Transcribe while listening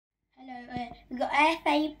We've got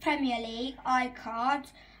FA Premier League iCards.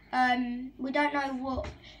 We don't know what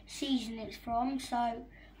season it's from, so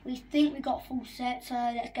we think we got full set, so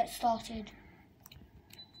let's get started.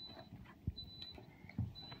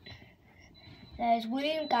 There's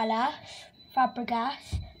William Gallas,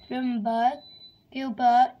 Fabregas, Lundberg,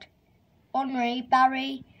 Gilbert, Henry,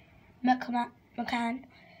 Barry, McCann,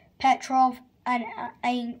 Petrov and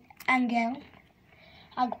Angel,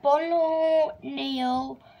 Agbonlor,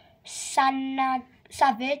 Neil,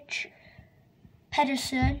 Savage,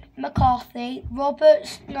 Pedersen, McCarthy,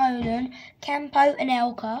 Roberts, Nolan, Campo and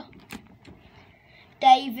Elka,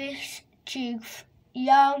 Davis, Juve,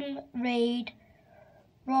 Young, Reed,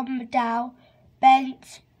 Romdale,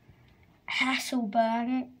 Bent,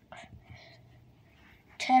 Hasselbank,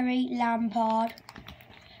 Terry, Lampard,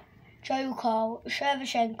 Joe Cole,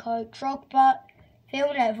 Shevchenko, Drogba,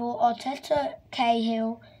 Phil Neville, Arteta,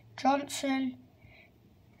 Cahill, Johnson,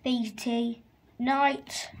 BT,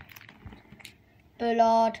 Knight,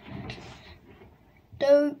 Bullard,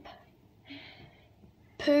 Dope,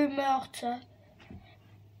 Pumerta,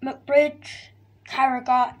 McBridge,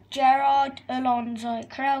 Carragher, Gerrard, Alonso,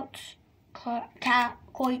 Crouch,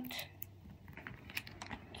 Coit,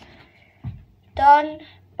 Dunn,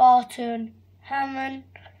 Barton, Hammond,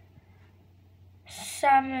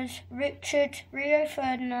 Sammers, Richard, Rio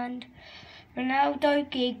Ferdinand, Ronaldo,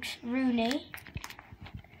 Giggs, Rooney,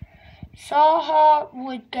 Saha,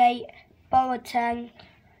 Woodgate, Boateng,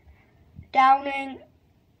 Downing,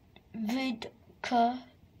 Viduka,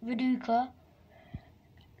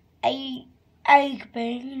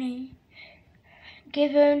 Agbini,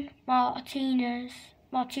 Given, Martins,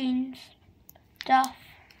 Duff,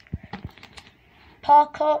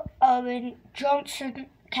 Parker, Owen, Johnson,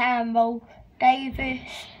 Campbell, Davis,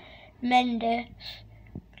 Mendes,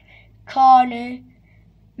 Carney,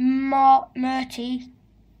 Murty,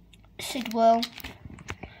 Sidwell,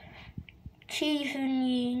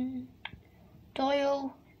 Chi-Hun-Yin,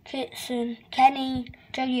 Doyle, Kitson, Kenny,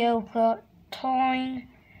 Jagielka, Tyne,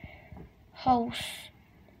 Hulse,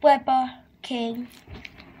 Webber, King,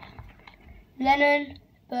 Lennon,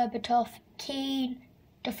 Berbatov, Keane,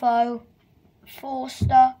 Defoe,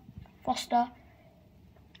 Foster,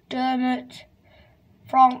 Dermot,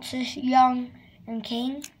 Francis, Young and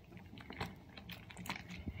King,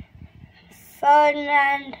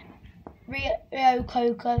 Ferdinand, Rio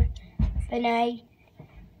Coco, Vinay,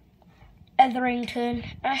 Etherington,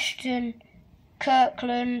 Ashton,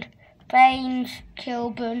 Kirkland, Baines,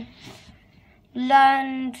 Kilburn,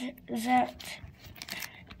 Landzat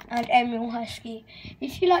and Emil Husky.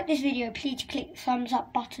 If you like this video, please click the thumbs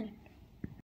up button.